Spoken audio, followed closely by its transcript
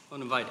I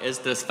want to invite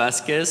Esdras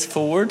Vasquez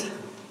forward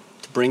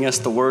to bring us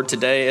the word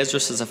today.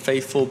 Esdras is a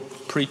faithful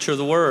preacher of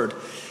the word,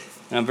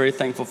 and I'm very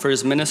thankful for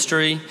his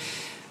ministry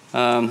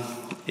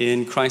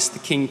in Christ the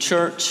King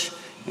Church.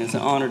 And it's an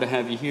honor to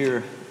have you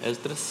here,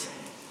 Esdras.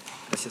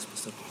 Gracias,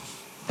 Pastor.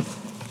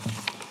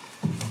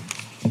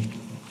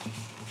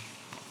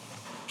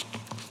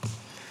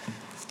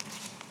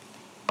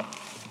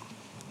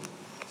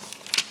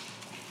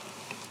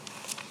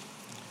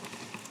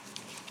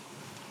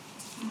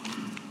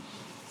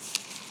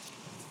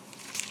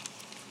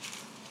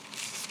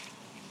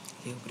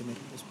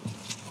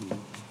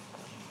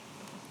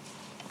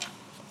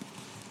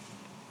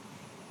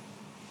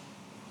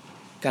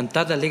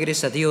 Cantad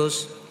alegres a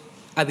Dios,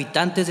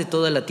 habitantes de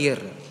toda la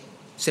tierra.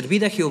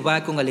 Servid a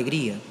Jehová con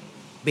alegría.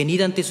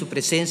 Venid ante su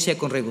presencia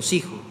con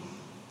regocijo.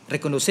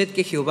 Reconoced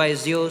que Jehová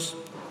es Dios.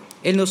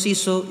 Él nos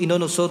hizo y no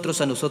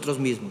nosotros a nosotros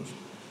mismos.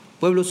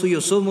 Pueblo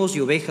suyo somos y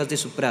ovejas de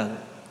su prado.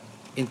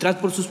 Entrad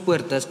por sus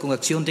puertas con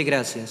acción de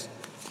gracias,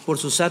 por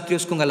sus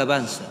atrios con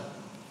alabanza.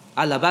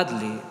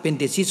 Alabadle,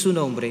 bendecid su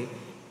nombre,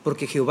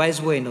 porque Jehová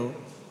es bueno,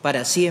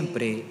 para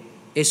siempre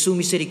es su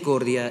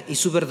misericordia y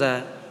su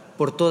verdad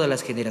por todas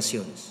las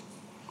generaciones.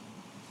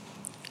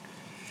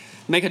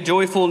 Make a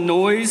joyful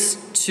noise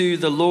to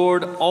the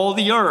Lord, all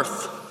the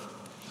earth.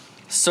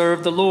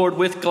 Serve the Lord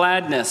with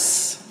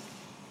gladness.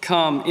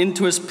 Come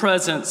into his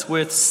presence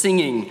with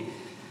singing.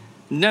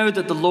 Know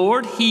that the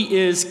Lord, he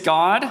is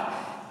God.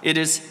 It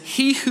is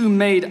he who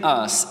made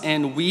us,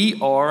 and we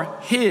are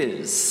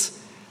his.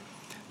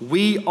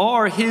 We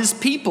are his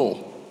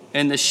people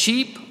and the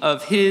sheep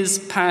of his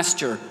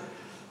pasture.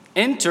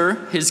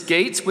 Enter his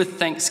gates with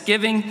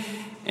thanksgiving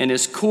and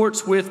his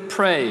courts with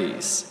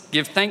praise.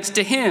 Give thanks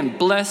to him,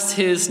 bless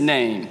his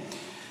name.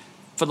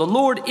 For the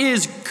Lord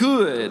is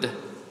good.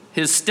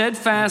 His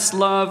steadfast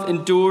love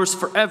endures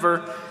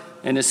forever,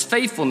 and his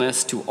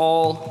faithfulness to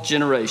all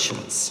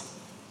generations.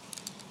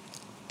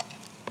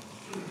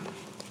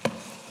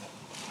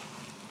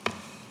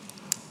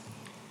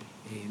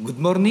 Good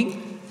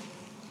morning.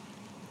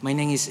 My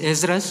name is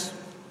Esdras,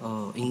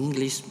 in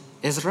English,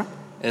 Ezra.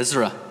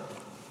 Ezra.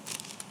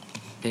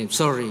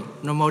 Sorry,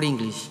 no more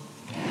English.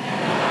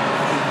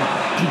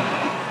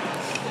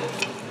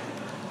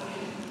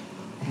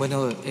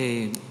 Bueno,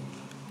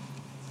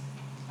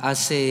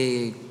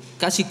 hace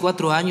casi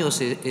 4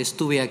 años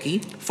estuve aquí.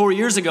 4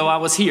 years ago, I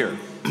was here.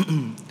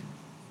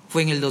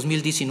 Fue en el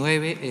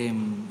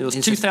 2019. It was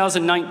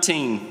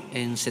 2019.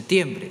 En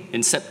septiembre.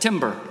 In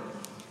September.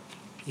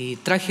 Y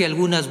traje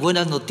algunas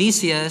buenas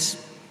noticias.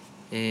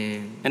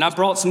 And I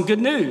brought some good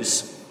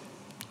news.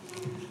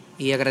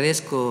 Y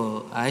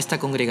agradezco a esta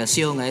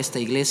congregación, a esta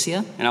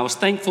iglesia. And I was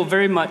thankful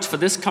very much for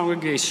this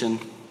congregation.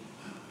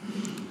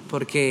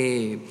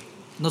 Porque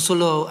no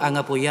solo han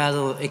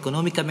apoyado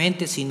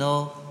económicamente,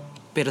 sino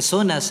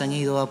personas han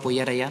ido a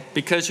apoyar allá.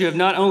 Because you have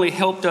not only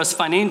helped us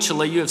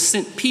financially, you have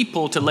sent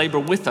people to labor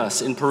with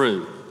us in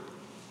Peru.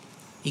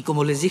 Y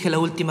como les dije la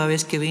última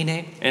vez que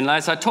vine, and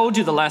as I told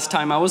you the last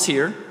time I was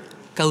here,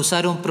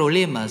 causaron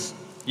problemas.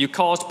 You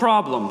caused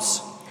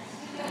problems.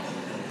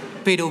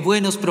 Pero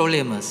buenos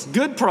problemas.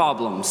 Good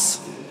problems.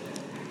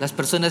 Las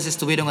personas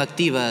estuvieron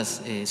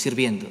activas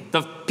sirviendo.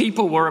 The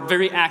people were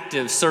very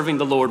active serving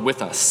the Lord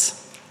with us.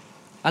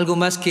 Algo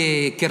más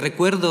que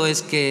recuerdo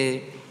es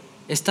que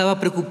estaba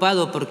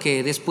preocupado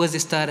porque después de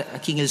estar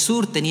aquí en el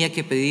sur tenía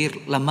que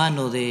pedir la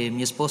mano de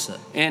mi esposa.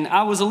 And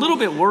I was a little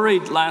bit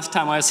worried last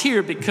time I was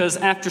here because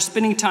after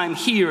spending time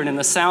here and in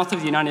the south of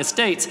the United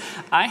States,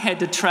 I had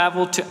to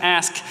travel to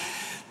ask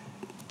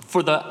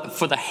for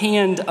the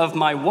hand of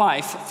my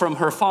wife from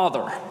her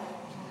father.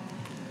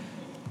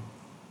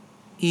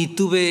 Y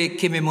tuve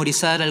que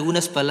memorizar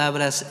algunas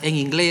palabras en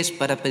inglés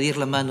para pedir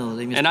la mano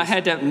de mi esposa. And I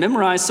had to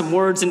memorize some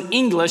words in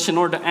English in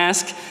order to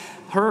ask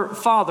her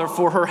father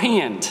for her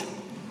hand.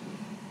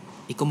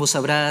 Y como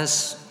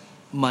sabrás,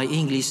 my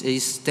English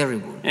is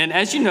terrible. And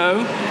as you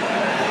know,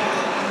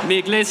 mi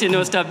iglesia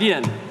no está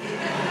bien.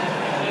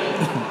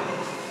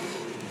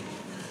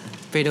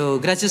 Pero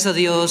gracias a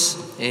Dios,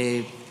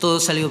 todo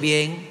salió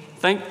bien.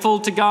 Thankful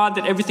to God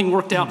that everything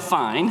worked out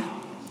fine.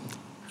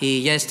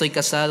 Y ya estoy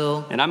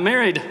casado. And I'm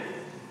married.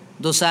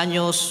 2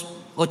 años,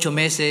 8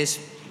 meses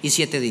y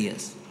 7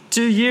 días.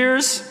 2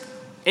 years,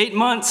 8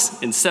 months,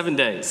 and 7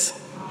 days.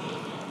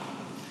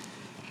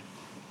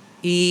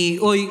 Y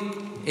hoy,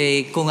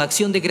 con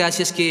acción de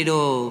gracias,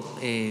 quiero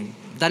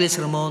dar el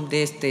sermón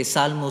de este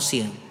Salmo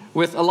 100.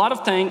 With a lot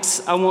of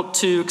thanks, I want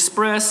to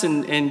express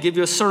and give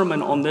you a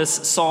sermon on this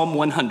Psalm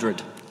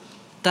 100.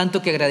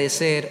 Tanto que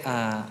agradecer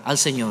al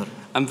Señor.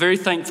 I'm very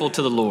thankful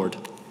to the Lord.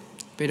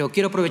 Pero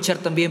quiero aprovechar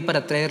también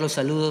para traer los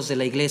saludos de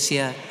la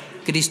iglesia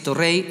Cristo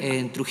Rey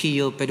en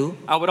Trujillo, Perú.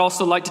 I would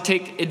also like to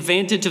take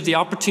advantage of the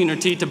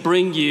opportunity to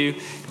bring you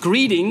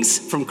greetings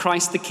from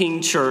Christ the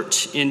King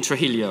Church in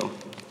Trujillo.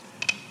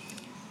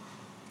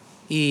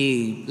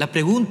 Y la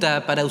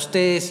pregunta para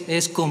ustedes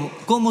es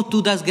 ¿cómo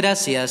tú das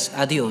gracias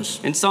a Dios?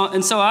 And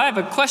so I have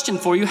a question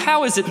for you.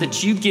 How is it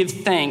that you give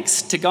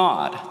thanks to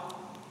God?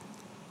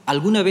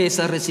 ¿Alguna vez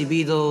has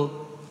recibido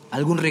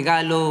 ¿Algún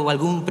regalo o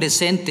algún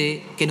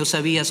presente que no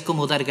sabías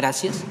cómo dar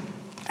gracias?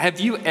 Have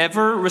you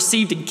ever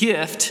received a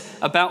gift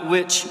about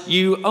which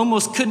you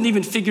almost couldn't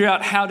even figure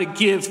out how to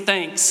give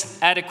thanks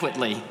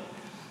adequately?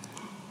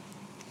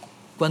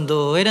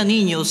 Cuando era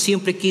niño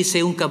siempre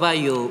quise un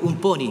caballo, un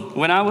pony.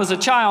 When I was a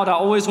child, I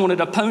always wanted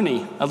a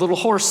pony, a little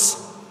horse.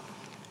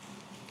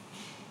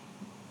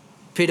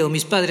 Pero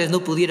mis padres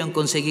no pudieron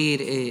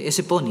conseguir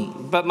ese pony.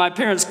 But my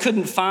parents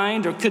couldn't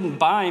find or couldn't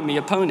buy me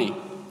a pony.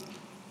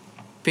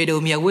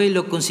 Pero mi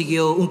abuelo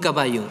consiguió un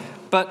caballo.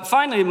 But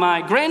finally,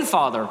 my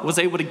grandfather was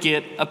able to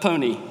get a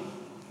pony.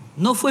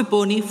 No fue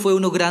pony, fue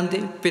uno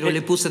grande, pero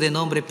le puse de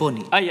nombre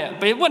pony. Yeah,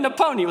 but it wasn't a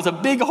pony, it was a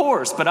big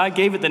horse, but I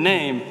gave it the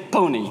name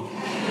Pony.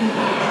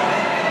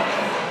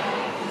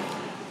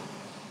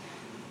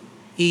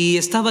 Y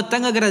estaba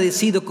tan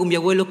agradecido con mi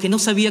abuelo que no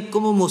sabía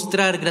cómo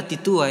mostrar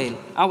gratitud a él.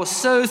 I was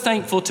so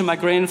thankful to my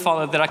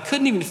grandfather that I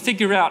couldn't even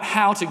figure out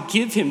how to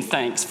give him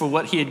thanks for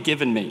what he had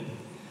given me.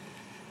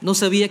 No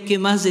sabía qué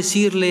más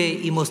decirle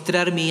y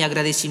mostrar mi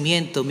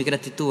agradecimiento, mi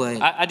gratitud a él.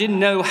 I didn't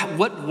know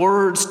what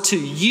words to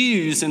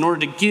use in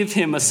order to give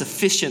him a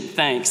sufficient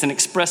thanks and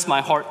express my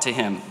heart to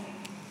him.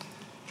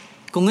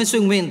 Con eso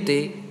en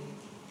mente,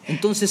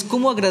 entonces,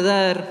 ¿cómo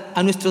agradar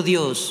a nuestro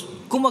Dios?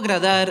 ¿Cómo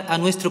agradar a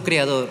nuestro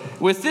Creador?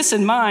 With this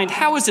in mind,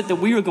 how is it that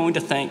we are going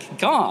to thank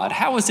God?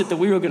 How is it that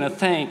we are going to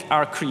thank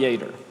our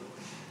Creator?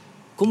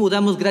 ¿Cómo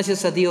damos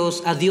gracias a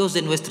Dios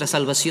de nuestra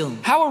salvación?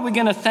 How are we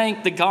going to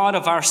thank the God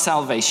of our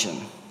salvation?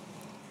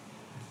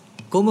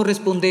 ¿Cómo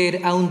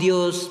responder a un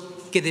Dios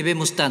que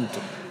debemos tanto?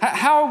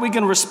 How are we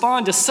going to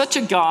respond to such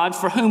a God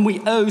for whom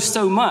we owe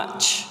so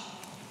much?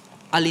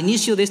 Al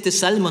inicio de este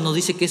salmo nos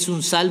dice que es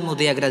un salmo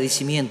de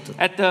agradecimiento.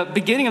 At the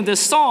beginning of this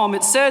psalm,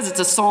 it says it's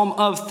a psalm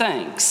of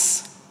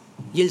thanks.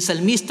 Y el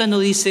salmista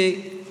nos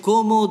dice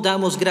cómo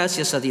damos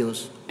gracias a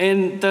Dios.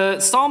 And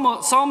the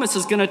psalmist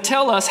is going to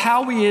tell us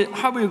how we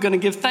are going to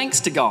give thanks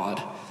to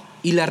God.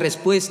 Y la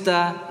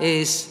respuesta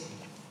es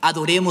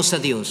adoremos a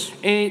Dios.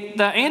 And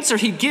the answer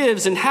he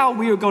gives and how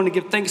we are going to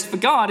give thanks to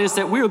God is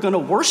that we are going to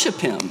worship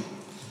him.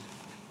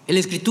 En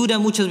la Escritura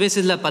muchas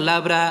veces la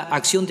palabra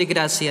acción de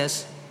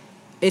gracias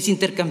es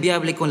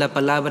intercambiable con la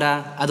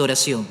palabra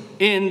adoración.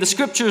 In the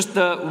scriptures,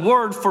 the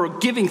word for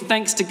giving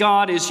thanks to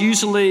God is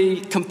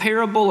usually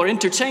comparable or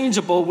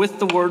interchangeable with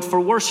the word for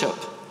worship.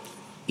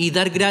 Y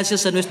dar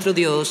gracias a nuestro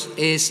Dios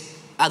es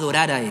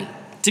adorar a Él.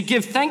 To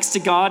give thanks to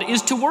God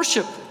is to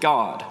worship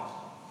God.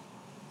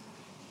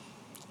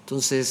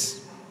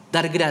 Entonces,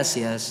 dar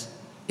gracias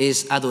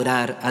es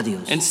adorar a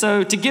Dios. And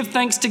so to give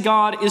thanks to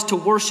God is to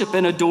worship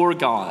and adore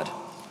God.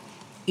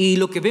 Y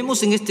lo que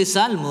vemos en este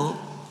salmo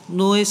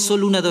no es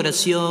solo una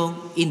adoración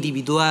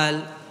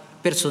individual,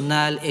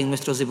 personal en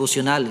nuestros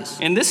devocionales.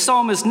 And this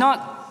psalm is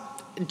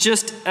not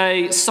just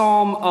a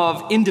psalm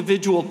of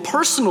individual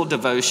personal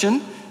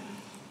devotion.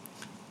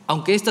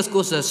 Aunque estas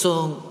cosas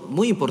son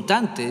muy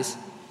importantes,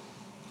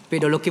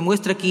 pero lo que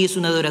muestra aquí es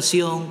una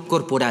adoración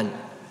corporal.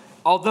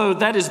 Although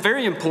that is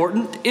very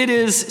important, it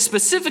is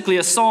specifically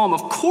a psalm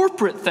of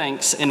corporate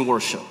thanks and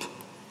worship.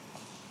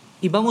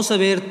 Y vamos a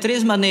ver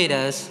tres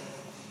maneras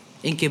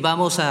en que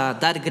vamos a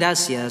dar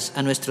gracias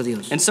a nuestro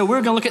Dios. And so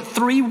we're going to look at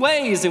three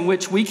ways in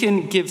which we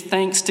can give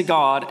thanks to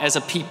God as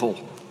a people.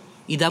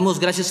 Y damos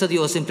gracias a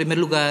Dios en primer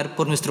lugar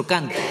por nuestro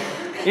canto.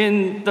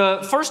 In the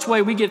first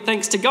way we give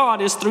thanks to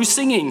God is through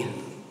singing.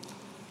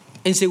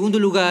 En segundo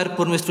lugar,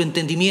 por nuestro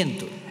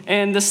entendimiento.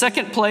 And the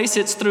second place,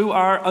 it's through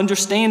our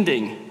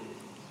understanding.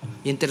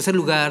 Y en tercer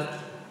lugar,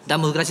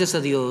 damos gracias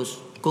a Dios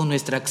con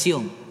nuestra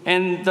acción.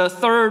 And the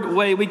third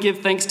way we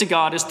give thanks to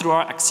God is through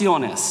our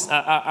acciones,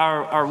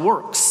 our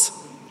works,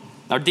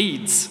 our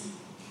deeds.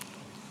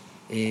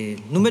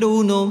 Número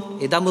uno,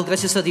 damos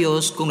gracias a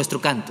Dios con nuestro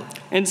canto.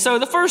 And so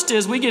the first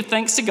is we give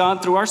thanks to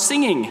God through our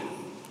singing.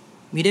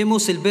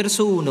 Miremos el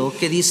verso 1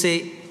 que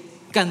dice,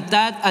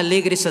 cantad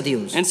alegres a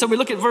Dios. And so we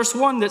look at verse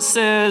 1 that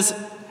says,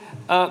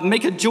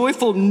 make a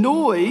joyful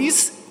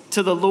noise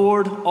to the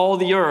Lord, all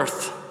the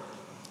earth.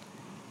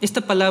 Esta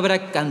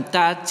palabra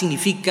cantad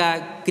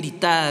significa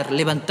gritar,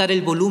 levantar el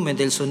volumen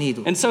del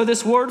sonido. And so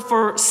this word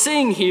for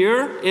sing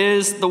here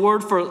is the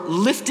word for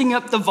lifting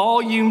up the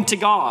volume to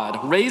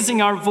God,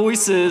 raising our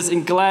voices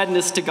in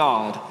gladness to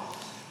God.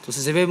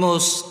 Entonces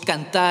debemos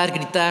cantar,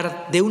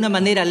 gritar de una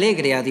manera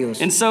alegre a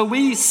Dios. And so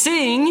we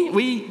sing,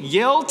 we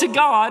yell to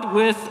God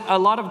with a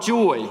lot of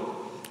joy.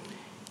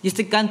 Y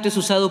este canto es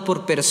usado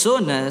por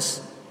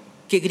personas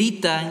que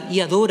gritan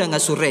y adoran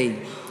a su rey.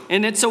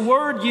 And it's a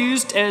word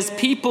used as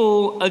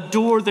people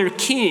adore their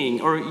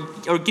king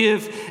or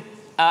give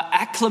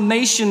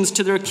acclamations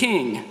to their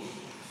king.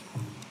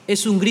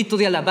 Es un grito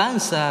de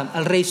alabanza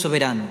al rey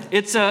soberano.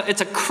 It's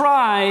a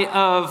cry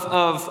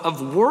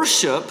of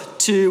worship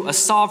to a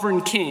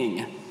sovereign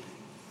king.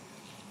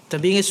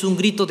 También es un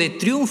grito de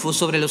triunfo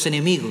sobre los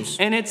enemigos.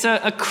 And it's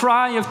a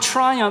cry of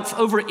triumph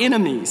over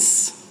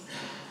enemies.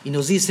 Y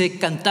nos dice,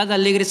 cantad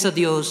alegres a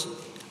Dios,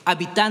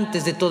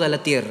 habitantes de toda la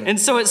tierra. And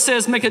so it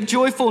says, make a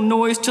joyful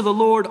noise to the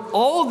Lord,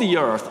 all the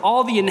earth,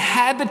 all the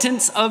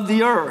inhabitants of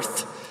the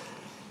earth.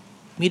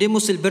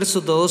 Miremos el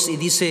verso 2 y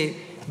dice,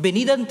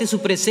 venid ante su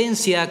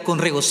presencia con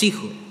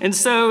regocijo. And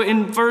so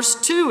in verse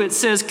 2 it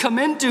says, come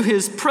into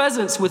his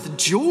presence with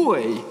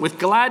joy, with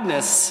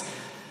gladness.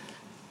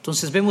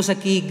 Entonces vemos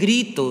aquí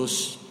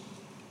gritos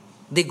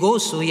de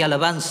gozo y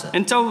alabanza.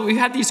 And so we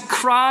have these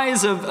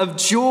cries of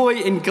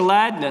joy and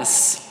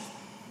gladness.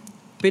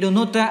 Pero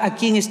nota a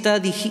quién está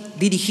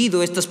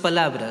dirigido estas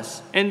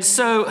palabras. And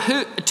so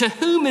to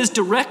whom is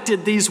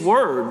directed these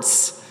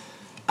words?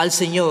 Al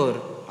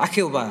Señor, a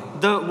Jehová.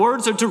 The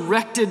words are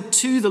directed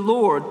to the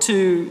Lord,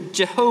 to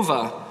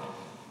Jehovah.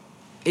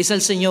 Es al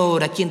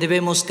Señor a quien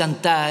debemos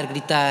cantar,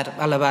 gritar,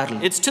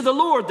 alabarle. It's to the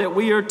Lord that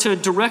we are to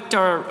direct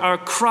our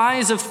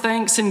cries of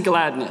thanks and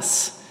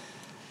gladness.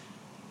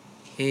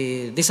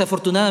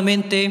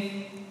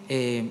 Desafortunadamente,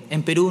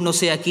 en Perú, no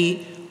sé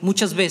aquí,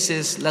 muchas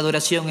veces la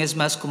adoración es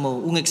más como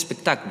un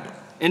espectáculo.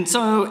 And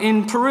so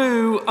in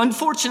Peru,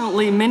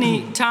 unfortunately,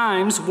 many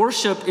times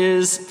worship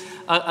is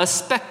a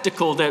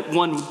spectacle that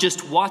one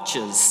just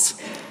watches.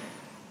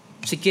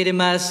 Se quiere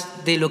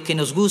más de lo que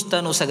nos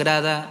gusta, nos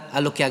agrada, a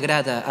lo que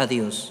agrada a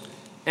Dios.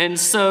 And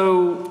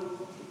so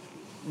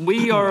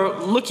we are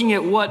looking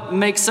at what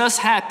makes us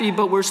happy,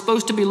 but we're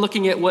supposed to be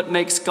looking at what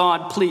makes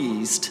God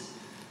pleased.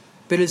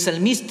 Pero el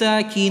salmista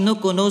aquí no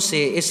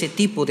conoce ese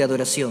tipo de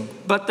adoración.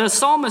 But the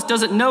psalmist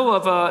doesn't know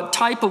of a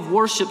type of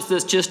worship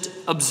that's just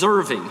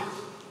observing.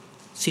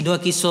 Sino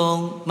aquí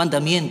son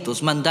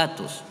mandamientos,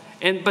 mandatos.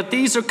 But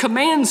these are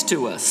commands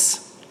to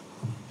us.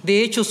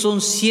 De hecho,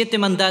 son 7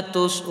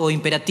 mandatos o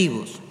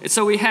imperativos.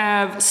 So we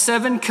have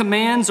 7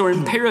 commands or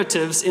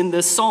imperatives in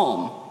this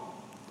psalm.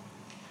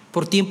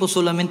 Por tiempo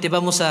solamente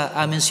vamos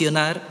a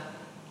mencionar: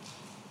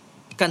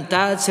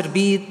 cantad,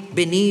 servid,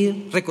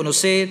 venid,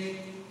 reconocer,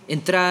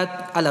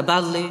 entrad,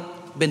 alabadle,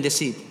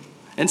 bendecid.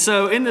 And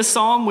so in this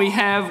psalm we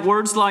have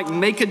words like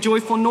make a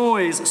joyful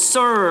noise,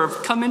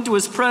 serve, come into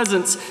his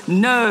presence,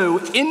 know,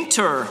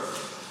 enter.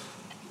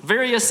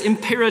 Various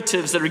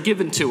imperatives that are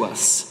given to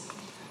us.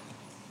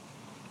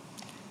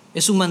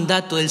 Es un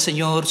mandato del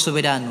Señor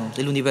soberano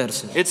del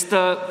universo. It's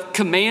the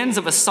commands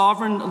of a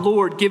sovereign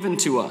Lord given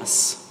to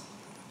us.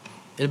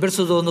 El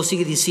verso 2 nos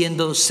sigue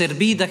diciendo: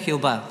 servid a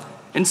Jehová.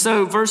 And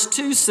so verse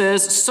 2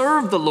 says,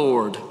 serve the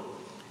Lord.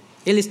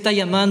 Él está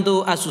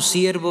llamando a sus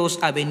siervos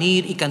a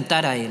venir y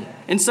cantar a Él.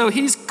 And so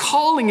he's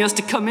calling us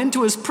to come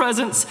into his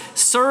presence,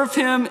 serve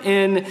him,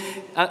 and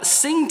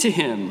sing to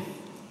him.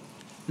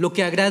 Lo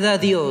que agrada a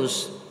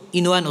Dios y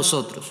no a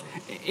nosotros.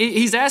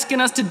 He's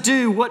asking us to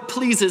do what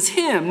pleases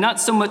him, not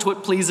so much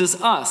what pleases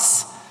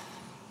us.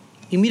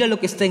 Y mira lo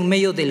que está en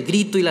medio del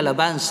grito y la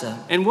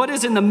alabanza. And what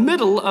is in the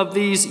middle of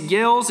these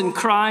yells and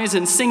cries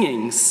and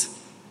singings?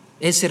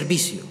 Es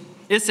servicio.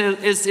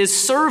 Is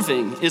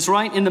serving, is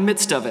right in the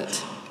midst of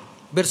it.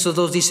 Verso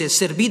 2 dice: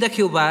 servid a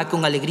Jehová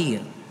con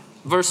alegría.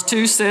 Verse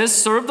 2 says,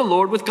 serve the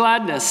Lord with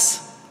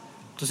gladness.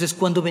 Entonces,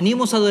 cuando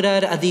venimos a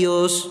adorar a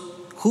Dios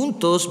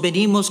juntos,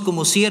 venimos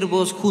como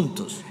siervos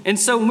juntos. And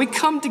so when we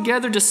come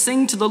together to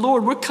sing to the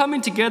Lord, we're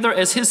coming together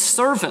as his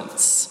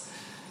servants.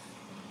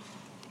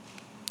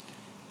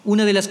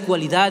 Una de las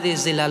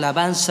cualidades de la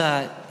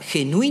alabanza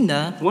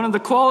genuina One of the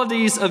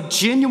qualities of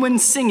genuine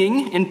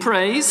singing and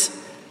praise,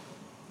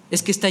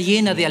 es que está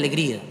llena de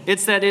alegría.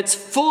 it's that it's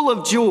full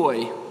of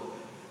joy.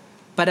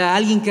 Para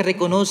alguien que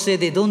reconoce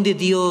de dónde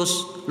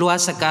Dios lo ha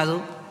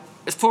sacado,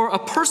 For a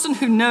person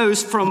who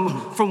knows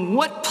from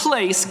what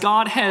place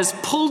God has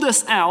pulled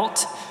us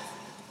out,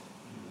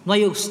 no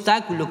hay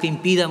obstáculo que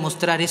impida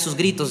mostrar esos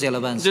gritos de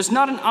alabanza. there's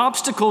not an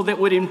obstacle that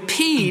would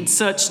impede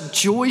such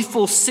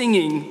joyful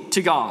singing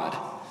to God.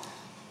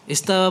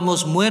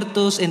 Estábamos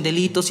muertos en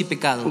delitos y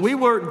pecados, We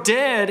were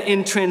dead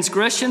in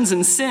transgressions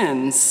and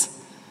sins,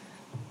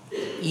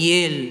 y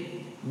Él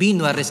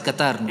vino a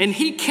rescatarnos. and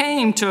he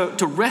came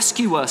to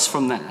rescue us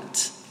from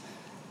that.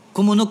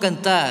 ¿Cómo no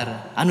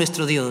cantar a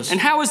nuestro Dios? And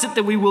how is it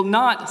that we will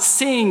not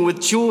sing with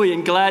joy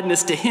and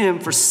gladness to him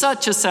for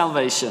such a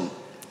salvation?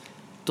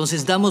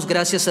 Entonces damos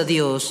gracias a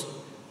Dios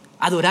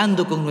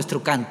adorando con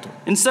nuestro canto.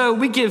 And so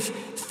we give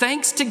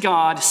thanks to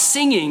God,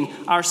 singing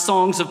our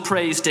songs of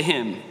praise to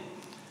him.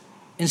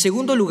 En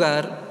segundo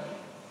lugar,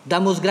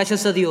 damos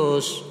gracias a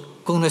Dios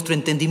con nuestro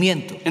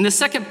entendimiento. In the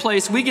second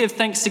place, we give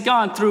thanks to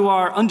God through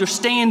our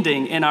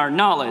understanding and our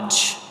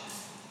knowledge.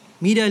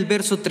 Mira el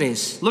verso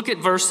 3. Look at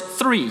verse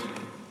 3.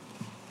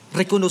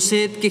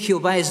 Reconoced que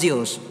Jehová es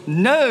Dios.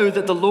 Know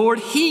that the Lord,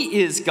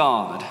 he is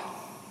God.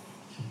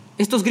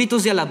 Estos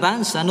gritos de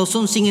alabanza no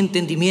son sin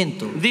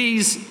entendimiento.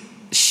 These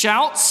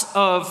shouts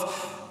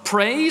of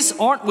praise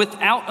aren't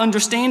without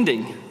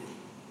understanding.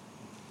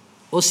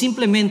 O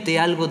simplemente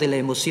algo de la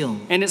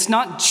emoción. And it's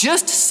not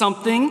just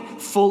something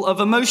full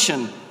of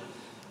emotion.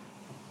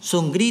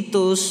 Son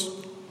gritos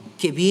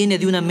que viene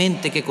de una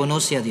mente que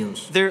conoce a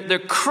Dios. They're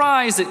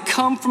cries that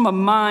come from a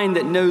mind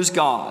that knows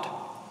God.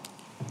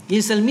 Y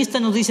el salmista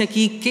nos dice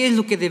aquí qué es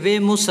lo que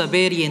debemos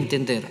saber y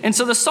entender. And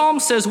so the psalm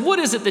says, what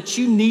is it that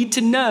you need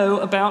to know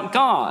about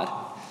God?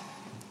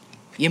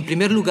 Y en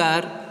primer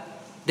lugar,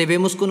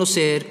 debemos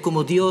conocer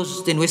como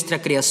Dios de nuestra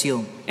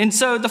creación. And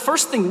so the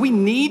first thing we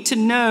need to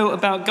know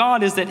about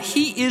God is that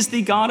he is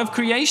the God of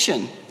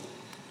creation.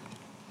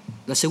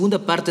 La segunda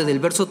parte del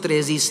verso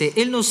 3 dice,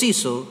 Él nos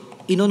hizo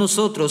y no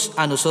nosotros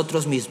a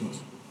nosotros mismos.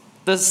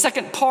 The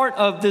second part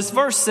of this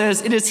verse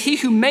says, it is He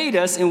who made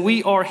us and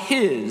we are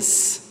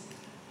His.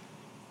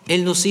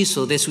 Él nos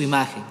hizo de su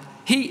imagen.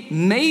 He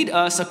made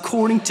us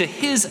according to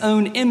His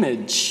own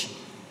image.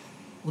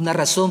 Una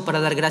razón para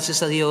dar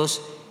gracias a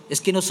Dios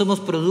es que no somos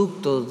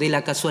producto de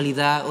la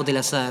casualidad o del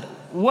azar,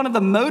 One of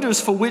the motives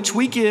for which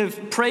we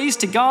give praise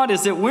to God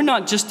is that we're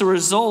not just the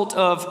result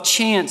of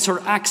chance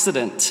or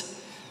accident.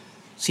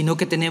 sino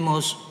que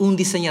tenemos un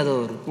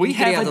diseñador, We un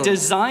have a creador.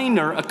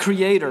 designer, a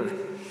creator.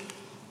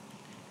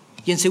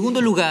 Y en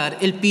segundo lugar,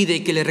 Él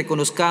pide que le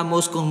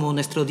reconozcamos como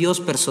nuestro Dios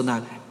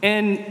personal.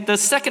 And the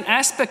second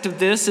aspect of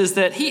this is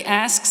that He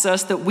asks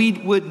us that we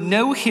would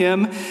know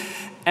Him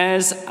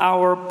as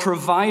our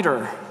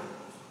provider.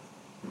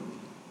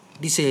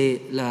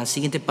 Dice la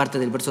siguiente parte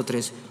del verso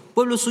 3,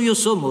 pueblo suyo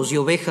somos y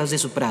ovejas de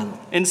su prado.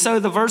 And so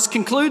the verse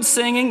concludes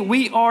saying,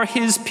 we are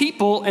His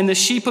people and the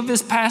sheep of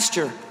His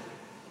pasture.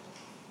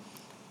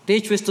 De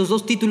hecho, estos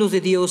dos títulos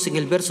de Dios en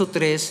el verso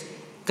 3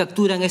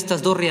 capturan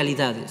estas dos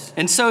realidades.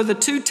 And so the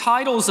two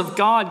titles of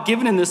God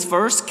given in this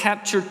verse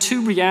capture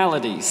two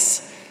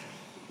realities.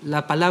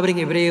 La palabra en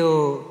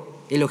hebreo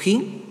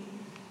Elohim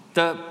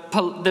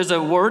There's a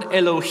word,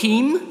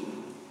 Elohim.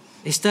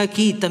 está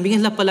aquí, también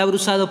es la palabra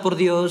usada por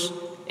Dios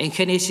en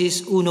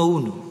Génesis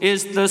 1:1,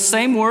 Is the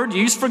same word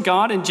used for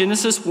God in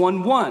Genesis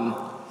 1:1,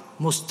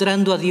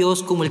 mostrando a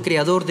Dios como el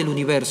creador del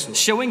universo.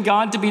 showing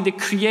God to be the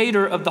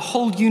creator of the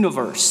whole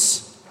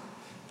universe.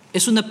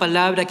 Es una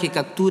palabra que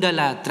captura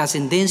la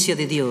trascendencia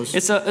de Dios,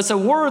 It's a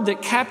word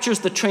that captures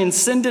the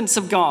transcendence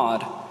of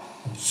God.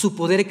 su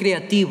poder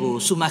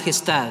creativo, su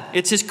majestad,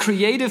 It's His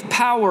creative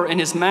power and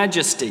His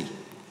majesty,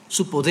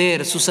 su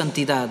poder, su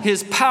santidad.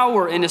 His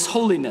power and His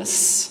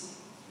holiness.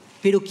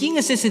 Pero ¿quién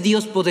es ese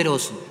Dios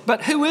poderoso?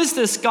 But who is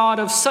this God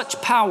of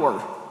such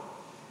power?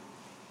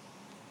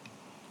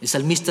 El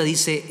salmista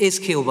dice, es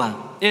Jehová.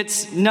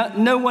 It's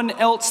no one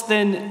else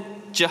than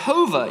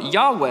Jehovah,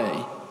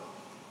 Yahweh.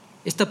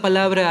 Esta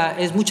palabra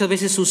es muchas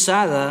veces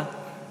usada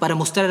para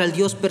mostrar al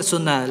Dios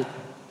personal,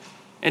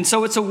 And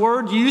so it's a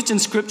word used in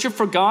Scripture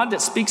for God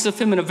that speaks of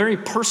Him in a very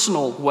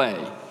personal way.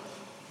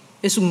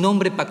 es un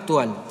nombre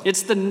pactual.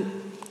 It's the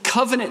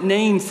covenant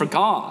name for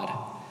God.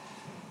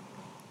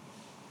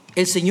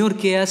 El Señor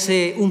que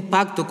hace un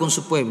pacto con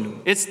su pueblo,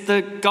 It's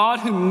the God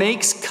who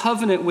makes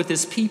covenant with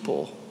His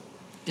people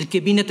el que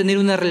viene a tener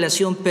una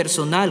relación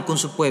personal con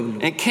su pueblo.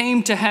 and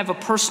came to have a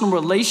personal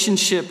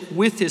relationship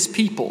with His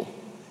people.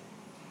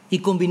 Y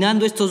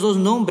combinando estos dos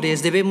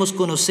nombres debemos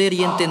conocer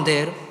y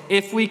entender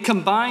If we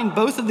combine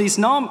both of these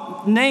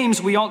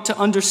names, we ought to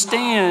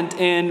understand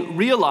and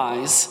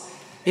realize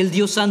el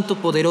Dios Santo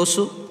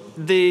poderoso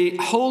the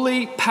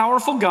holy,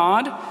 powerful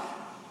God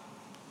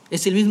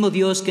es el mismo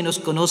Dios que nos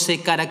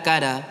conoce cara a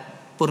cara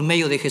por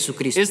medio de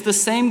Jesucristo. is the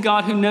same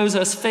God who knows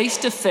us face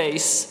to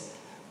face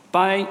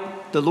by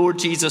the Lord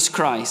Jesus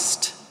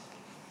Christ.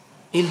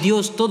 El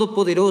Dios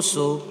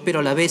todopoderoso,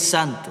 pero a la vez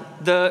santo.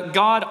 The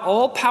God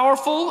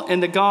all-powerful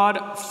and the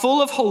God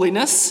full of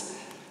holiness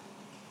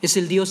Es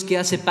el Dios que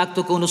hace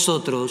pacto con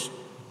nosotros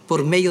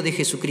por medio de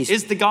Jesucristo.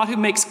 is the God who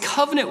makes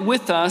covenant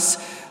with us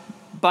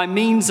by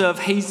means of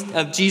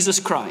Jesus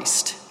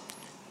Christ.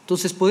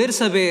 Entonces, poder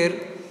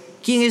saber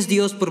quién es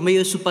Dios por medio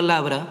de su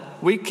palabra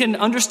We can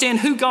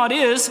understand who God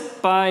is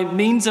by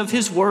means of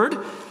His Word,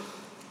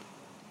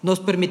 nos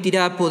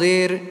permitirá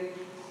poder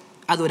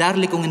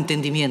adorarle con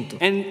entendimiento.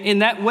 and in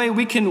that way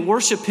we can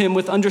worship Him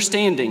with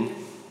understanding.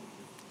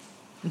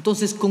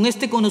 Entonces, con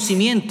este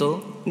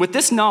conocimiento, With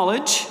this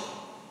knowledge,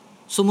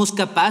 somos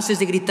capaces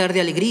de gritar de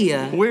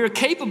alegría we're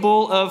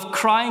capable of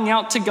crying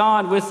out to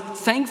God with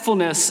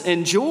thankfulness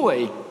and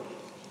joy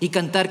y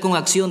cantar con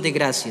acción de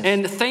gracias.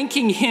 and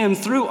thanking Him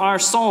through our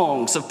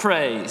songs of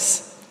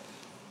praise.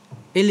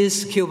 Él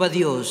es Jehová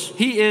Dios,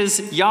 He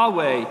is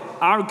Yahweh,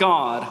 our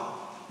God,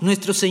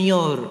 nuestro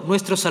Señor,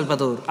 nuestro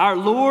Salvador. our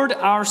Lord,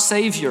 our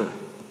Savior.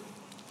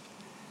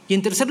 Y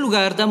en tercer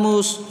lugar,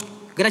 damos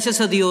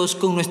gracias a Dios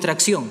con nuestra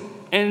acción.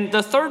 In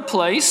the third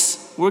place,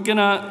 we're going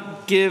to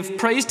give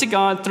praise to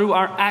God through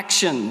our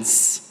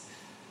actions.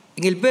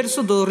 En el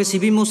verso 2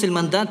 recibimos el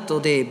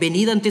mandato de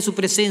venir ante su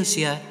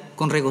presencia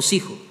con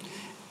regocijo.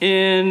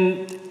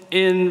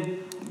 In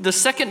the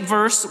second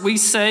verse, we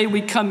say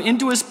we come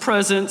into His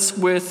presence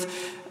with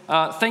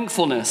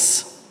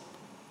thankfulness.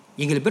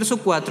 Y en el verso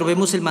 4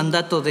 vemos el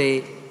mandato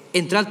de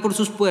entrar por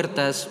sus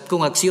puertas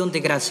con acción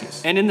de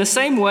gracias. And in the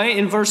same way,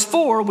 in verse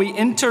 4, we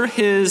enter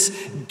His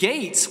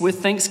gates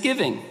with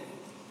thanksgiving.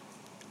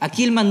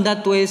 Aquí el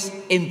mandato es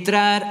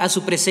entrar a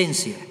su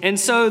presencia. And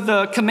so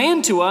the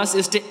command to us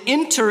is to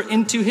enter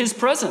into His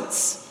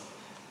presence.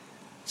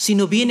 Si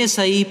no vienes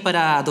ahí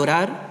para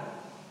adorar,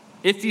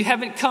 If you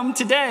haven't come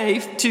today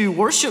to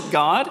worship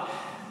God,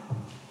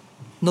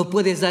 no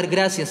puedes dar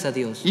gracias a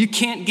Dios. you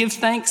can't give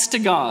thanks to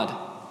God.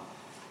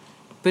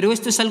 Pero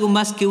esto es algo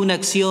más que una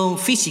acción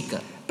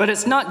física. But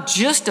it's not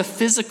just a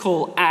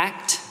physical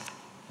act,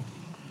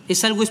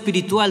 Es algo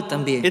espiritual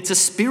también. it's a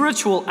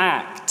spiritual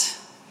act.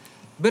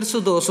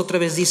 Verso 2 otra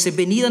vez dice,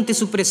 venid ante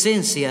su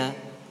presencia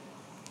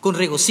con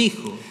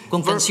regocijo,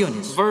 con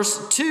canciones. Verse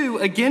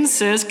 2 again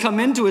says, come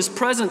into his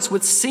presence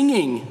with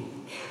singing.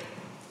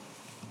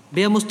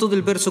 Veamos todo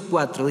el verso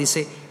 4.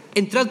 Dice,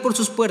 entrad por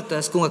sus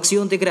puertas con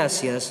acción de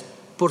gracias,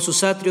 por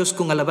sus atrios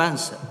con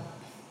alabanza.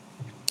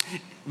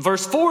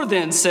 Verse 4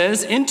 then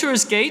says, enter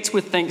his gates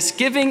with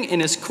thanksgiving and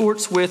his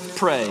courts with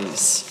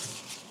praise.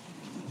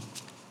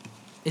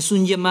 Es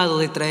un llamado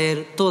de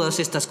traer todas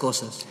estas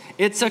cosas.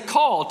 It's a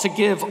call to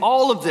give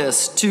all of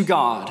this to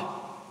God.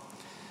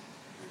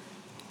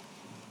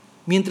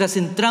 Mientras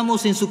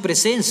entramos en su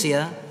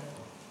presencia,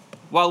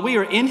 While we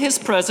are in his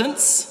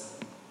presence,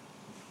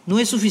 no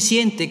es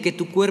suficiente que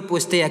tu cuerpo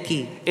esté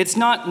aquí. it's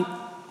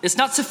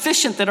not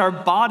sufficient that our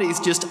bodies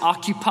just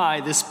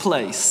occupy this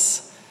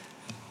place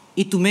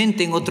Y tu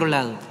mente en otro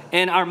lado.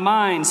 and our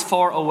minds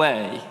far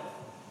away.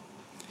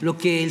 Lo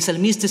que el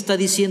salmista está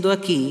diciendo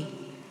aquí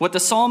What the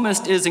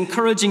psalmist is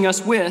encouraging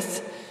us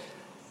with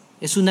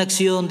es una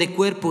acción de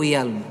cuerpo y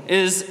alma.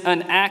 is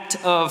an act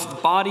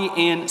of body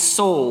and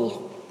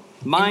soul,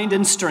 mind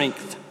and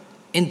strength,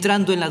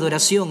 Entrando en la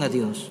adoración a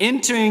Dios.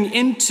 entering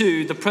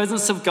into the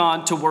presence of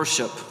God to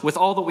worship with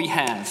all that we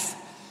have.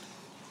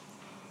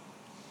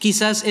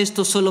 Quizás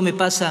esto solo me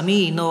pasa a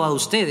mí y no a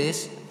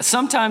ustedes,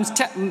 Sometimes,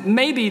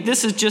 maybe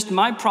this is just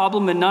my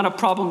problem and not a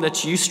problem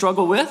that you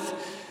struggle with.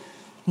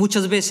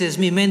 muchas veces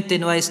mi mente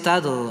no ha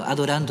estado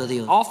adorando a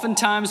Dios.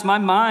 Oftentimes, my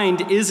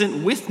mind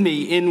isn't with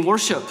me in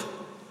worship.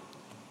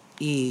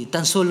 Y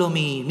tan solo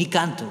mi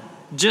canto.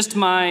 Just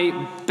my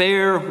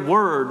bare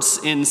words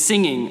in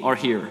singing are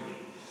here.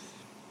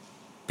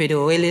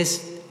 Pero Él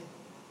es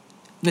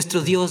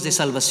nuestro Dios de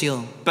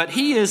salvación. But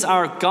he is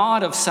our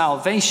God of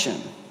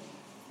salvation,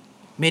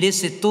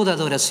 Merece toda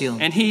adoración.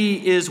 and he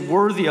is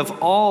worthy of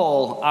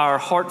all our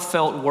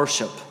heartfelt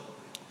worship.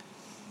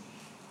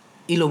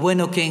 Y lo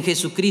bueno que en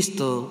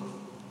Jesucristo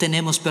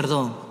tenemos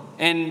perdón.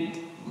 And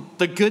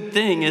the good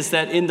thing is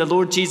that in the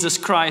Lord Jesus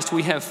Christ,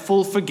 we have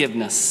full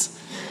forgiveness.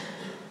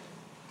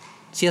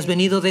 Si has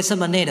venido de esa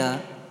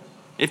manera,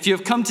 If you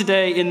have come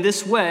today in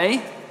this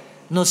way,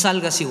 no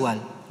salgas igual.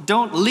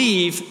 don't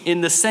leave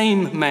in the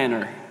same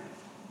manner.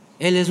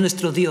 Él es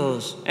nuestro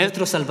Dios,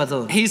 nuestro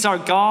Salvador. He's our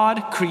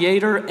God,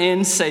 creator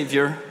and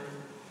savior.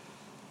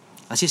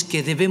 Así es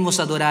que debemos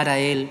adorar a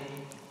Él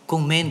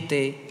con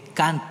mente,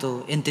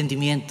 canto,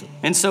 entendimiento.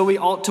 And so we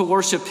ought to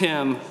worship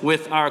him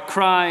with our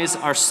cries,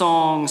 our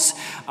songs,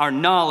 our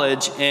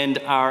knowledge, and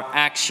our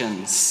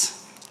actions.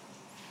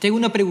 Tengo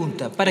una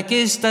pregunta. ¿Para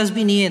qué estás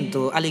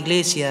viniendo a la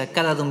iglesia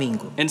cada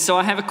domingo? And so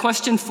I have a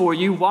question for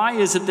you. Why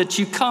is it that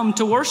you come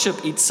to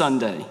worship each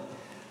Sunday?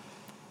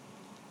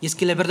 Y es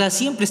que la verdad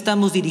siempre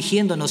estamos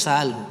dirigiéndonos a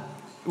algo.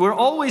 We're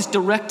always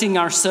directing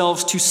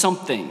ourselves to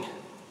something.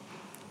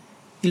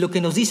 Y lo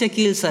que nos dice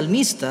aquí el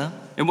salmista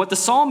And what the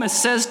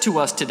psalmist says to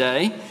us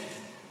today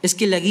es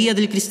que la guía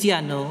del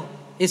cristiano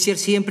es ser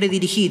siempre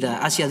dirigida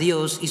hacia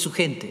Dios y su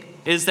gente.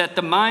 is that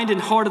the mind and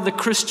heart of the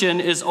Christian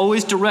is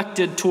always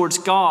directed towards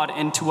God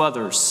and to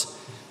others.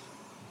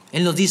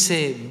 Él nos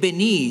dice,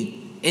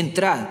 venid,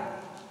 entrad.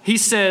 He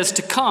says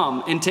to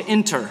come and to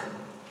enter.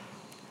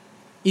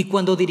 Y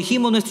cuando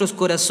dirigimos nuestros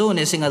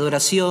corazones en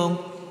adoración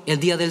el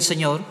día del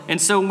Señor, And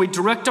so when we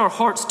direct our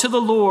hearts to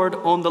the Lord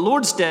on the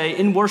Lord's Day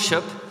in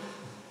worship,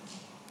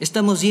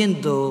 estamos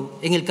yendo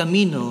en el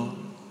camino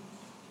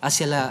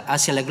hacia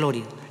la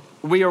gloria.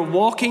 we are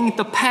walking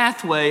the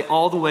pathway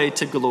all the way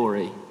to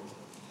glory.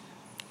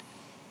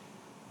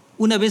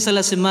 Una vez a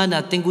la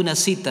semana tengo una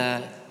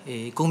cita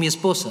con mi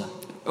esposa.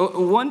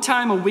 One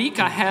time a week,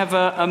 I have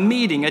a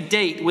meeting, a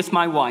date with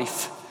my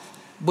wife.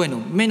 Bueno,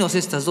 menos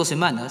estas 2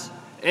 semanas.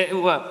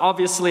 Well,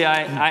 obviously,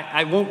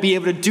 I won't be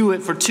able to do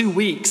it for 2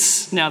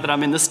 weeks now that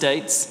I'm in the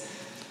States.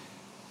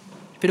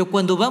 Pero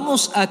cuando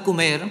vamos a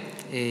comer,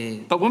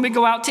 But when we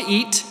go out to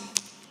eat,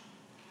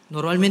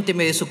 normalmente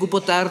me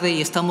desocupo tarde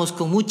y estamos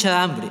con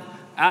mucha hambre.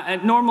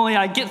 normally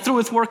I get through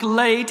with work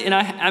late and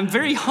I'm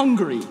very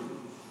hungry.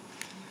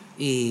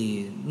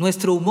 Y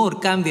nuestro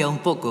humor cambia un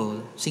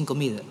poco sin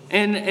comida.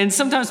 And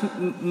sometimes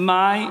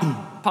my,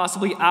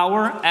 possibly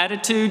our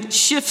attitude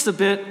shifts a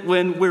bit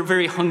when we're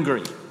very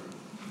hungry.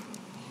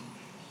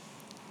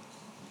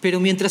 Pero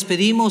mientras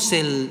pedimos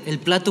el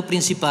plato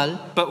principal,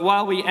 But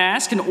while we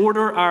ask and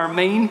order our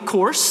main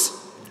course,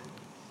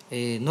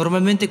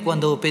 normalmente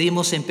cuando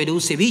pedimos en Perú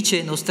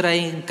ceviche nos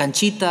traen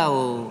canchita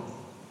o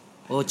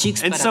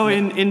chicks and para so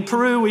comer. in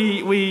Peru,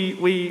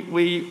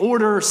 we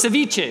order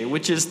ceviche,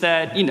 which is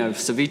that,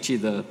 ceviche,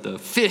 the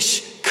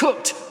fish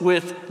cooked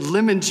with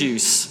lemon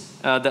juice,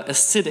 the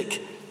acidic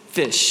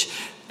fish.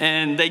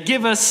 And they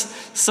give us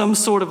some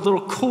sort of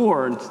little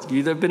corn,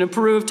 you that have been in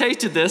Peru have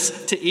tasted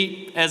this, to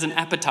eat as an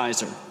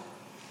appetizer.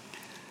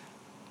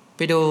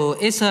 Pero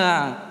ese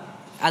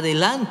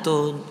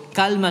adelanto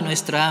calma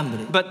nuestra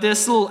hambre. But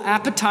this little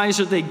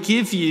appetizer they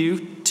give you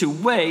to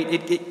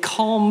wait, it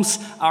calms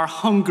our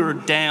hunger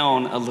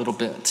down a little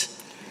bit.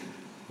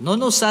 No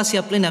nos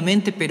sacia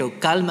plenamente, pero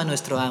calma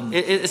nuestro hambre.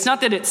 It's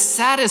not that it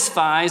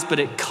satisfies, but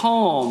it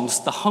calms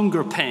the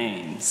hunger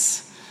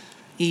pains.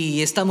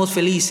 Y estamos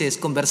felices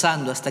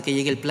conversando hasta que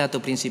llegue el plato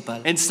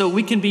principal. And so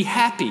we can be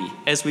happy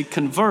as we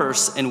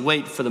converse and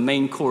wait for the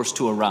main course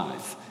to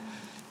arrive.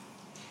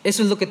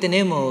 Eso es lo que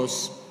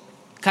tenemos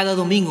cada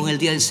domingo en el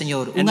Día del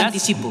Señor, un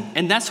anticipo.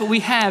 And that's what we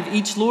have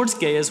each Lord's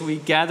Day as we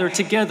gather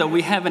together.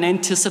 We have an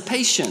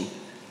anticipation.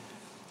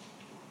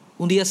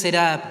 Un día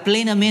será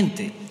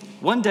plenamente.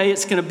 One day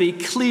it's going to be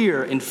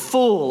clear and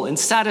full and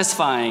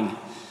satisfying.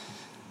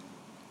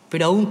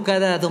 Pero aún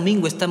cada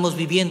domingo estamos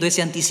viviendo ese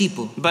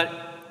anticipo. But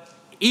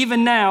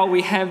even now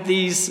we have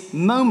these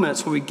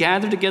moments where we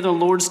gather together on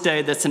Lord's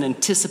Day that's an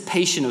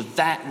anticipation of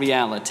that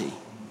reality.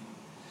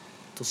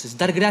 Entonces,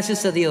 dar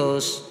gracias a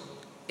Dios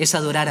es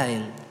adorar a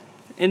Él.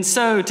 And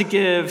so to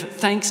give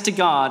thanks to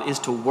God is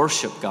to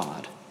worship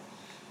God.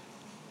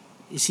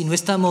 Y si no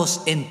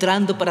estamos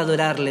entrando para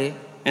adorarle,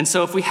 And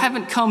so if we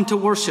haven't come to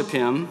worship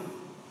Him,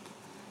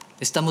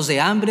 estamos de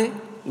hambre,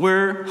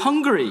 we're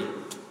hungry.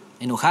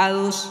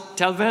 enojados,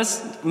 Tal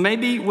vez,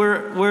 maybe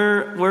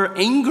we're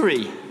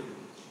angry.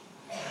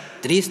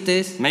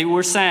 tristes, Maybe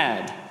we're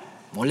sad.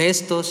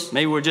 molestos.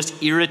 Maybe we're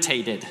just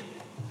irritated.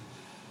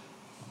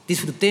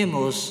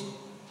 Disfrutemos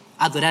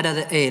adorar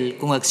a Él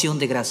con acción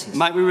de gracias.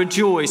 Might we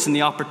rejoice in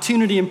the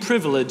opportunity and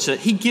privilege that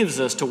He gives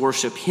us to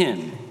worship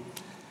Him.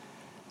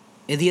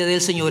 El Día del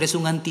Señor es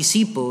un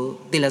anticipo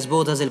de las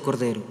bodas del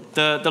Cordero.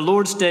 The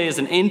Lord's Day is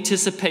an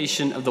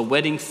anticipation of the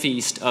wedding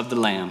feast of the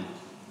Lamb.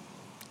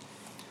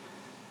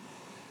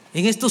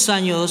 En estos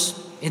años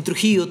en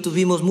Trujillo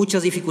tuvimos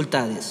muchas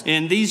dificultades,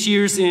 In these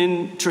years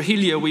in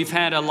Trujillo, we've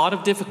had a lot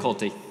of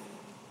difficulty.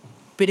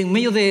 pero en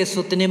medio de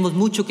eso tenemos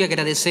mucho que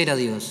agradecer a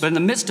Dios. But in the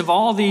midst of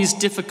all these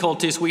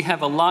difficulties, we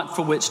have a lot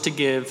for which to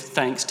give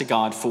thanks to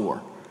God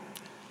for.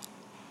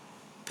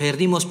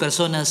 Perdimos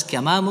personas que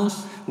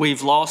amamos,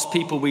 We've lost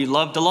people we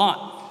loved a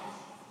lot,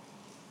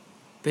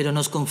 pero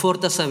nos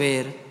conforta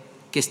saber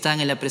que están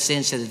en la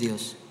presencia de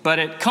Dios. but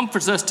it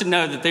comforts us to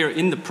know that they are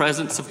in the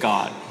presence of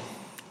God.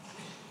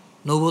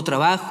 No hubo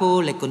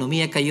trabajo, la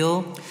economía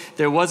cayó,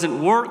 There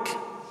wasn't work,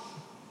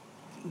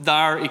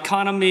 our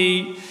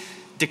economy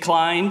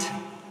declined,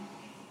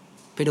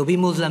 pero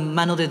vimos la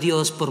mano de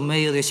Dios por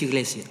medio de su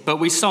iglesia. but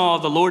we saw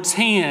the Lord's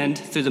hand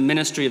through the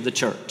ministry of the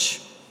church.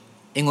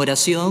 En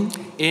oración,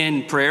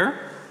 In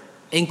prayer,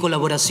 en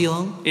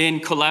colaboración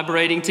in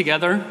collaborating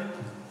together,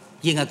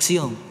 y en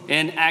acción.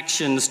 in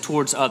actions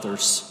towards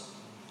others.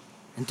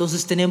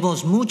 Entonces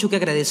tenemos mucho que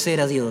agradecer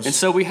a Dios. And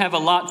so we have a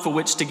lot for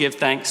which to give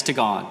thanks to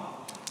God.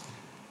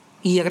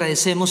 Y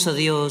agradecemos a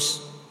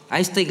Dios, a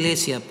esta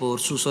iglesia, por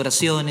sus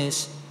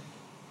oraciones,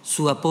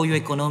 su apoyo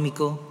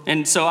económico,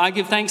 And so I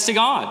give thanks to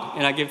God,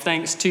 and I give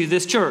thanks to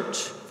this church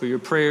for your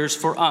prayers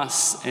for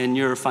us and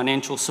your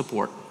financial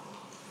support.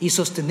 y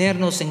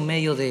sostenernos en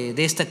medio de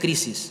esta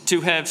crisis.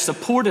 To have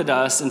supported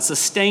us and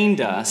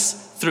sustained us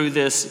through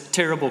this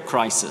terrible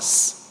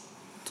crisis.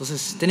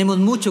 Entonces tenemos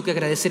mucho que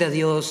agradecer a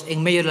Dios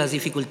en medio de las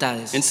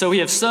dificultades. And so we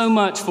have so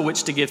much for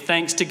which to give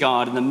thanks to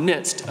God in the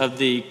midst of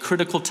the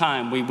critical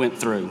time we went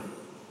through.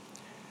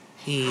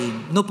 Y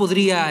no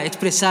podría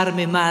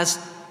expresarme más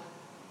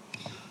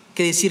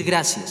que decir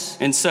gracias.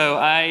 And so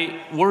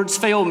words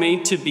fail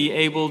me to be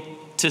able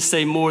to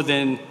say more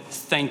than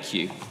thank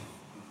you.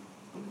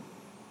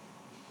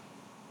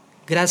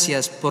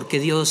 Gracias porque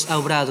Dios ha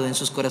obrado en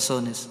sus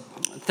corazones.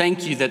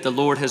 Thank you that the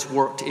Lord has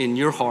worked in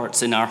your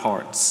hearts and our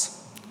hearts.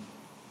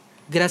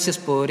 Gracias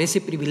por ese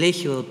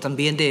privilegio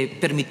también de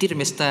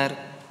permitirme estar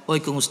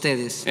hoy con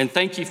ustedes. And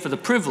thank you for the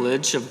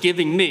privilege of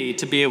giving me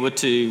to be able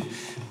to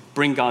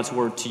bring God's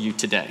word to you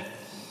today.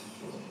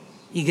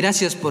 Y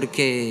gracias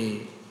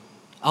porque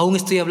aún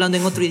estoy hablando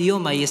en otro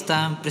idioma y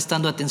están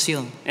prestando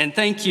atención. And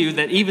thank you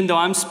that even though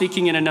I'm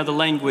speaking in another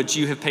language,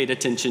 you have paid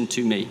attention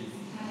to me.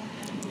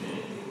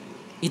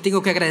 Y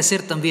tengo que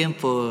agradecer también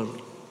por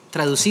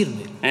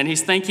traducirme. And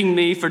he's thanking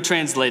me for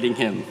translating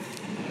him.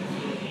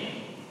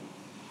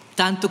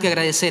 Tanto que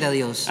agradecer a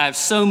Dios. I have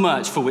so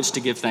much for which to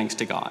give thanks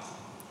to God.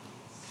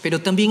 Pero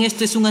también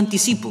esto es un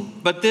anticipo,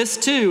 But this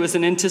too is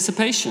an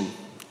anticipation.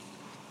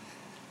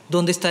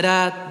 donde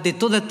estará de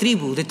toda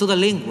tribu, de toda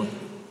lengua,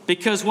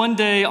 Because one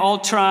day all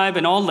tribe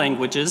and all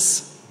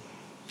languages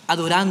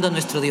adorando a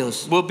nuestro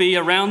Dios. will be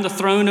around the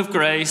throne of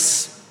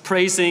grace,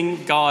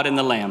 praising God and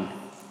the Lamb.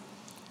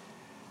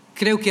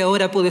 Creo que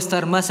ahora puedo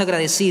estar más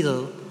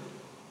agradecido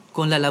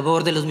con la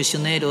labor de los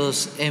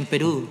misioneros en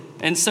Perú,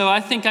 And so I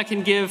think I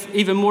can give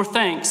even more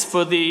thanks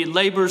for the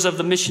labors of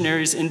the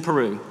missionaries in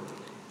Peru.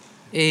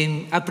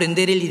 en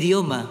aprender el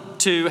idioma.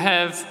 To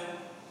have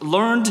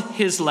learned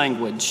his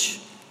language.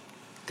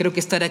 Creo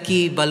que estar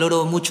aquí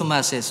valoro mucho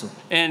más eso.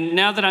 And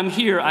now that I'm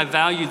here, I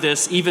value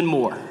this even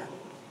more.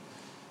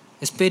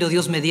 Espero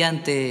Dios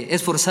mediante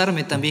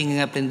esforzarme también en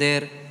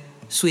aprender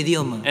su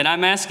idioma. And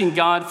I'm asking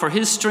God for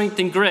his strength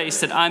and grace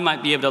that I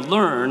might be able to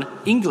learn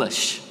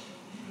English.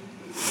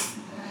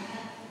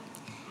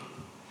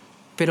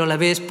 Pero a la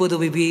vez puedo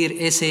vivir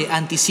ese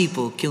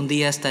anticipo que un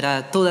día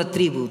estará toda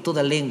tribu,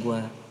 toda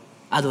lengua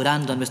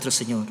adorando a nuestro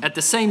Señor. At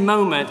the same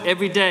moment,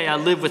 every day I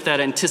live with that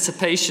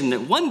anticipation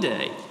that one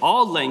day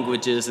all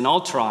languages and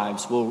all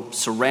tribes will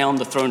surround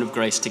the throne of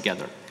grace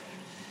together.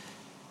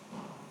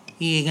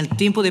 Y en el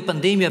tiempo de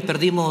pandemia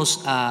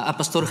perdimos a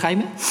Pastor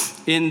Jaime.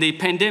 In the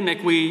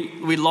pandemic,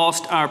 we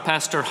lost our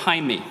pastor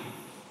Jaime.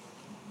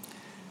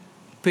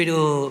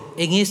 Pero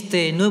en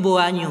este nuevo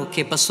año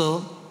que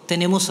pasó,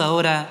 tenemos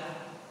ahora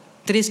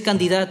 3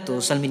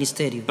 candidatos al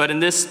ministerio. But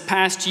in this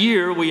past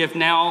year, we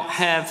now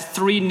have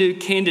 3 new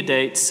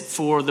candidates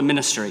for the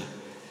ministry.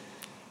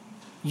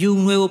 Y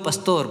un nuevo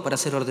pastor para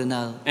ser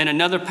ordenado. And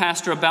another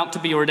pastor about to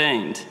be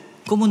ordained.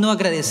 ¿Cómo no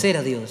agradecer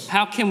a Dios?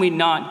 How can we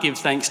not give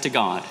thanks to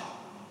God?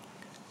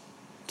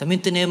 También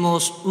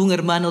tenemos un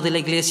hermano de la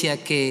iglesia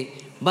que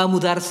va a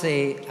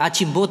mudarse a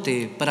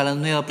Chimbote para la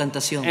nueva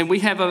plantación. And we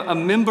have a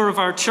member of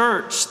our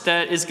church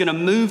that is going to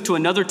move to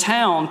another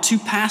town to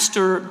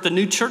pastor the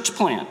new church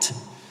plant.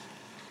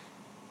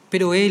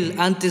 Pero él,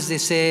 antes de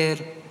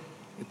ser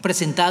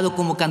presentado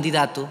como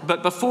candidato,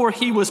 But before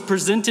he was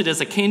presented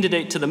as a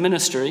candidate to the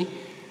ministry,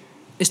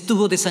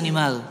 estuvo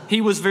desanimado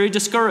he was very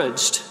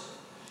discouraged.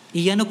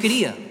 y ya no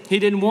quería. He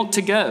didn't want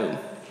to go.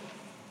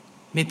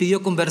 Me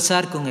pidió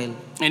conversar con él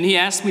And he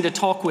asked me to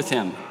talk with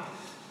him.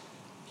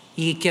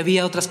 y que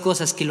había otras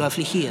cosas que lo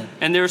afligían.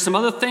 And there were some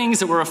other things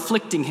that were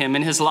afflicting him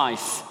in his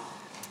life.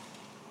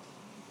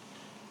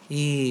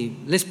 Y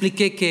le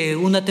expliqué que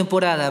una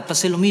temporada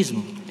pasé lo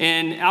mismo.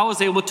 And I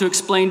was able to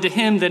explain to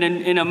him that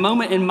in a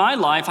moment in my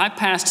life, I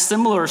passed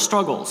similar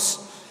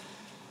struggles.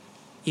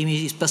 Y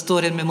mis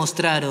pastores me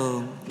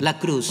mostraron la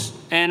cruz.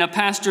 And a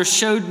pastor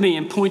showed me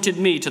and pointed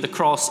me to the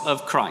cross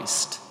of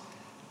Christ.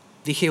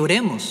 Dije,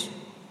 oremos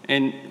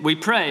And we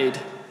prayed,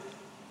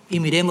 y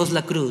miremos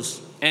la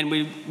cruz. and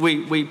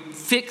we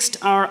fixed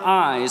our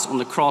eyes on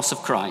the cross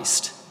of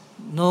Christ.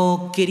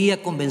 No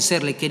quería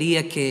convencerle,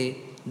 quería que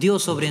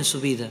Dios obre en su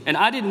vida. And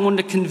I didn't want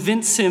to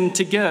convince him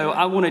to go.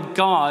 I wanted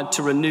God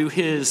to renew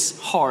his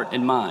heart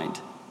and mind.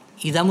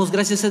 Y damos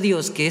gracias a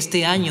Dios que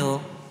este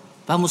año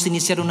vamos a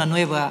iniciar una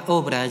nueva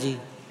obra allí.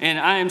 And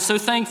I am so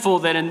thankful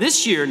that in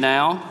this year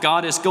now,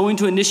 God is going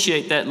to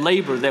initiate that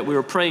labor that we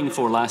were praying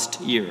for last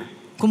year.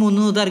 ¿Cómo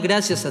no dar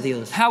gracias a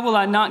Dios? How will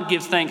I not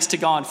give thanks to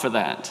God for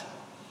that?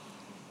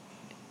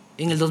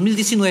 En el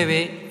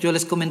 2019 yo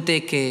les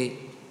comenté que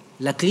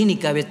la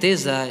clínica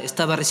Bethesda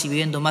estaba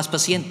recibiendo más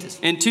pacientes.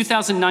 In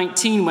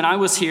 2019, when I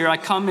was here, I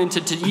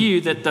commented to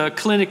you that the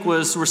clinic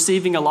was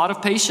receiving a lot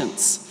of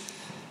patients.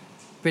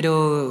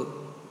 Pero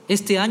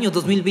este año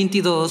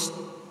 2022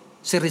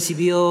 se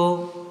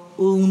recibió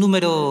un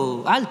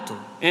número alto.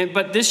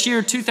 But this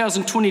year,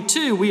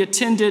 2022, we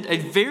attended a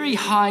very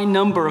high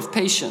number of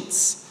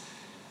patients.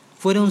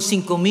 Fueron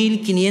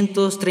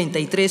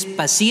 5,533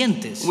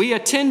 pacientes. We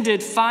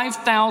attended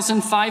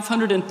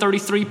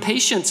 5,533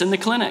 patients in the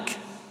clinic.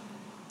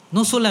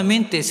 No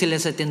solamente se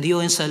les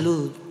atendió en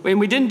salud, And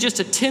we didn't just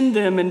attend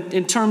them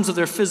in terms of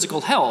their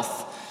physical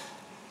health.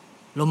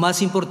 lo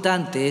más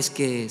importante es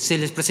que se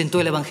les presentó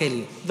el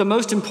Evangelio. The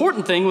most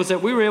important thing was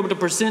that we were able to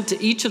present to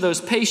each of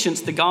those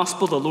patients the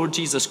gospel of the Lord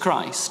Jesus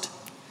Christ.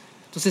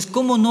 Entonces,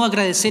 ¿cómo no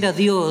agradecer a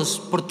Dios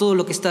por todo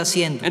lo que está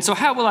haciendo? And so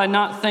how will I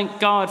not thank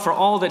God for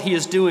all that he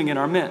is doing in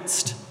our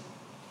midst?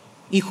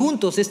 Y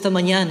juntos esta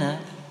mañana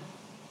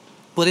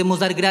podemos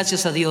dar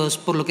gracias a Dios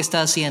por lo que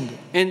está haciendo.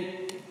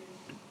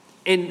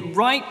 And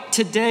right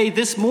today,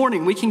 this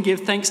morning, we can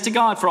give thanks to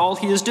God for all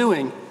he is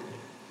doing.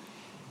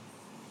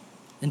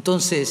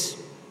 Entonces,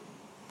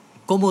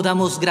 ¿cómo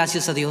damos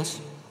gracias a Dios?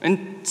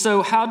 And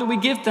so how do we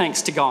give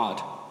thanks to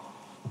God?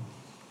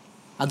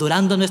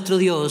 Adorando a nuestro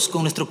Dios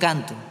con nuestro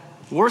canto,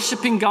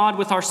 Worshiping God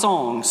with our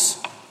songs,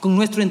 con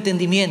nuestro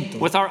entendimiento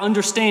with our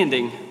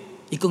understanding,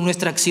 y con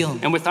nuestra acción.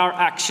 and with our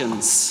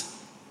actions.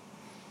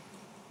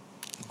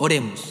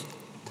 Oremos.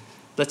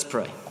 Let's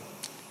pray.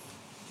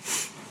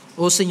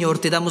 Oh Señor,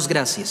 te damos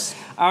gracias.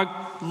 Our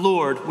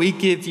Lord, we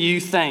give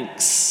you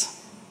thanks.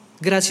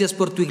 Gracias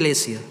por tu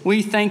iglesia.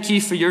 We thank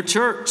you for your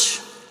church.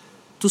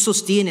 Tú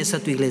sostienes a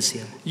tu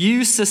iglesia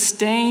You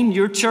sustain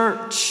your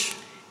church,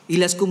 y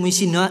la has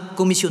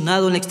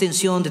comisionado en la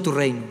extensión de tu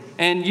reino.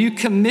 and you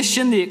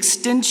commission the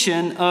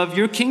extension of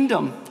your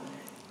kingdom.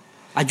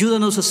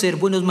 Ayúdanos a ser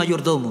buenos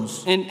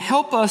mayordomos And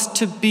help us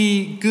to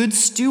be good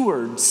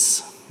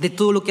stewards de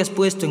todo lo que has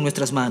puesto en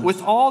nuestras manos.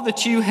 with all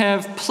that you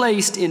have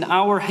placed in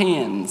our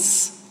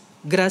hands.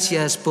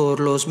 Gracias por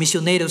los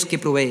misioneros que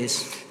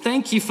provees,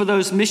 Thank you for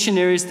those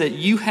missionaries that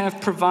you have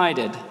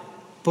provided,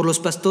 por los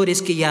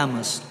pastores que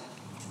llamas,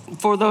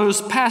 for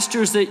those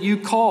pastors that you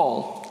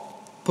call,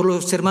 por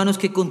los hermanos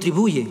que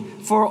contribuyen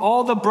for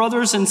all the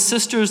brothers and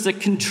sisters that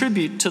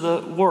contribute to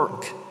the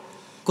work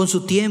con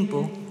su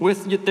tiempo,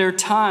 with their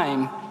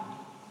time,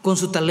 con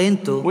su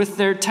talento, with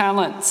their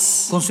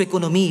talents, con su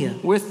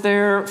economía. with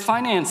their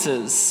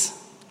finances.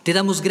 Te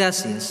damos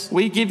gracias,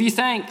 We give you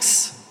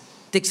thanks.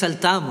 te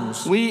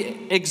exaltamos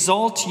We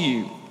exalt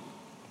you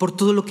por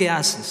todo lo que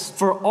haces.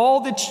 for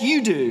all that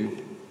you do.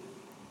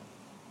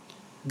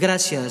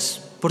 Gracias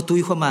por tu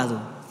Hijo amado,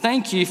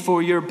 Thank you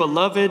for your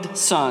beloved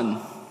Son,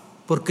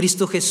 por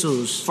Cristo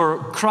Jesús,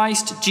 for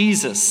Christ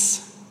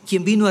Jesus,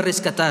 quien vino a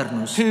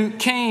rescatarnos, who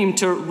came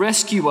to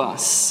rescue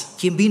us,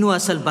 quien vino a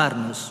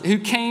salvarnos. who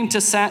came to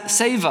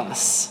save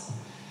us.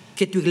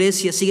 Que tu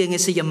iglesia siga en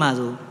ese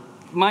llamado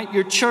Might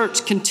your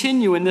church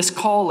continue in this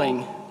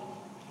calling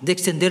de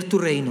extender tu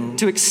reino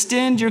to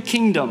extend your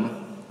kingdom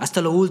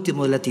hasta lo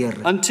último de la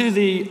tierra. unto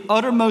the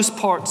uttermost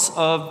parts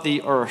of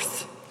the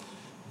earth.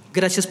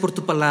 Gracias por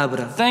tu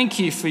palabra Thank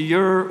you for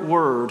your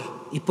word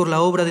y por la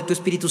obra de tu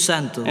Espíritu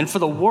Santo and for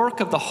the work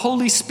of the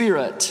Holy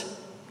Spirit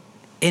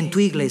en tu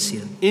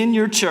iglesia. in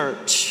your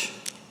church.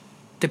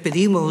 Te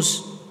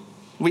pedimos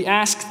We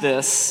ask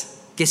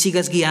this, que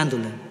sigas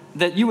guiándola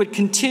that you would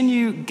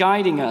continue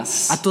guiding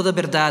us a toda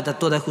verdad, a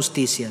toda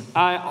justicia.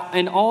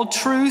 in all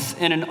truth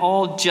and in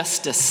all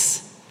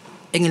justice.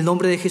 En el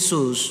nombre de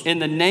Jesús, In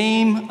the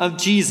name of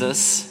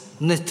Jesus,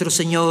 nuestro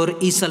Señor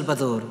y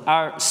Salvador.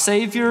 our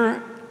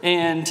Savior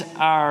and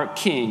our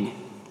King.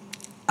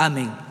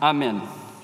 Amén. Amen.